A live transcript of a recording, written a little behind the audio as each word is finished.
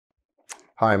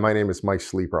Hi, my name is Mike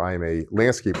Sleeper. I am a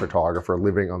landscape photographer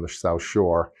living on the South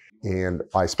Shore, and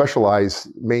I specialize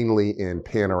mainly in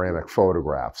panoramic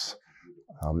photographs,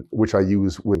 which I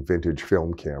use with vintage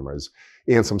film cameras,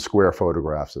 and some square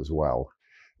photographs as well.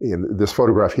 And this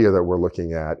photograph here that we're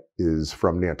looking at is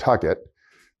from Nantucket,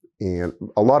 and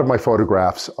a lot of my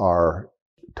photographs are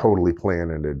totally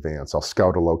planned in advance. I'll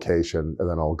scout a location, and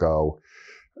then I'll go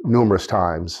numerous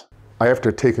times. I have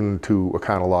to take into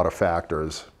account a lot of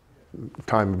factors.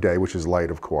 Time of day, which is light,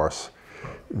 of course.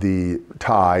 The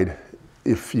tide,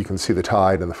 if you can see the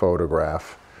tide in the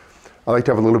photograph. I like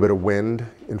to have a little bit of wind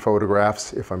in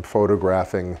photographs if I'm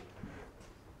photographing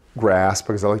grass,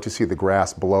 because I like to see the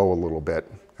grass blow a little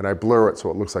bit, and I blur it so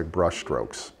it looks like brush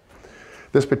strokes.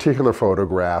 This particular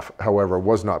photograph, however,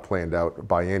 was not planned out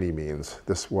by any means.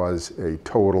 This was a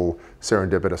total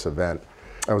serendipitous event.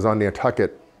 I was on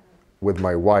Nantucket with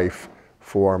my wife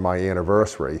for my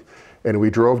anniversary, and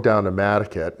we drove down to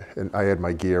Madaket, and I had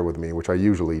my gear with me, which I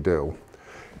usually do,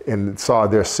 and saw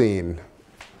this scene.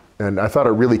 And I thought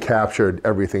it really captured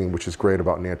everything which is great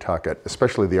about Nantucket,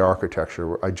 especially the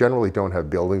architecture. I generally don't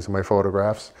have buildings in my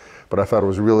photographs, but I thought it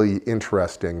was really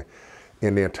interesting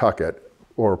in Nantucket,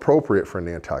 or appropriate for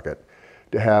Nantucket,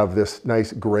 to have this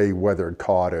nice gray weathered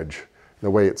cottage.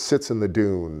 The way it sits in the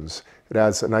dunes, it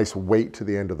adds a nice weight to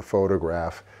the end of the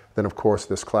photograph. Then of course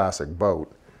this classic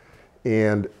boat.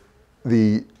 And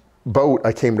the boat,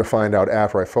 I came to find out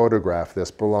after I photographed this,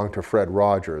 belonged to Fred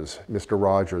Rogers, Mr.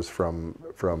 Rogers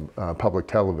from public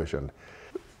television.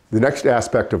 The next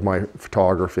aspect of my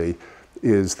photography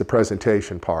is the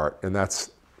presentation part, and that's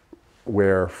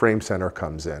where frame center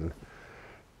comes in.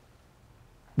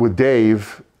 With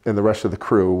Dave and the rest of the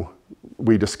crew,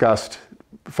 we discussed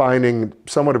finding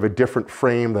somewhat of a different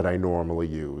frame that I normally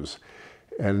use.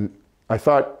 And I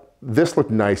thought, this looked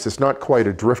nice. It's not quite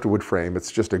a driftwood frame,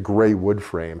 it's just a gray wood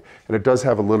frame. And it does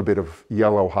have a little bit of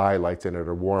yellow highlights in it,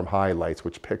 or warm highlights,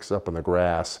 which picks up on the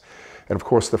grass. And of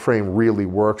course, the frame really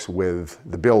works with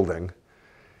the building.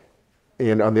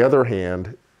 And on the other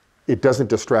hand, it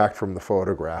doesn't distract from the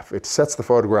photograph. It sets the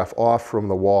photograph off from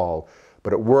the wall,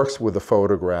 but it works with the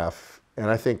photograph, and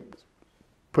I think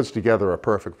puts together a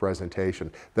perfect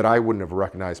presentation that I wouldn't have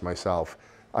recognized myself.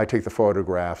 I take the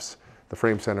photographs, the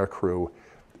frame center crew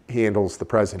handles the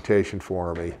presentation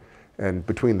for me, and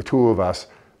between the two of us,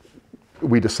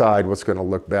 we decide what's going to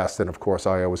look best, and of course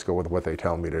I always go with what they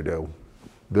tell me to do.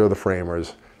 They're the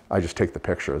framers, I just take the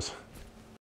pictures.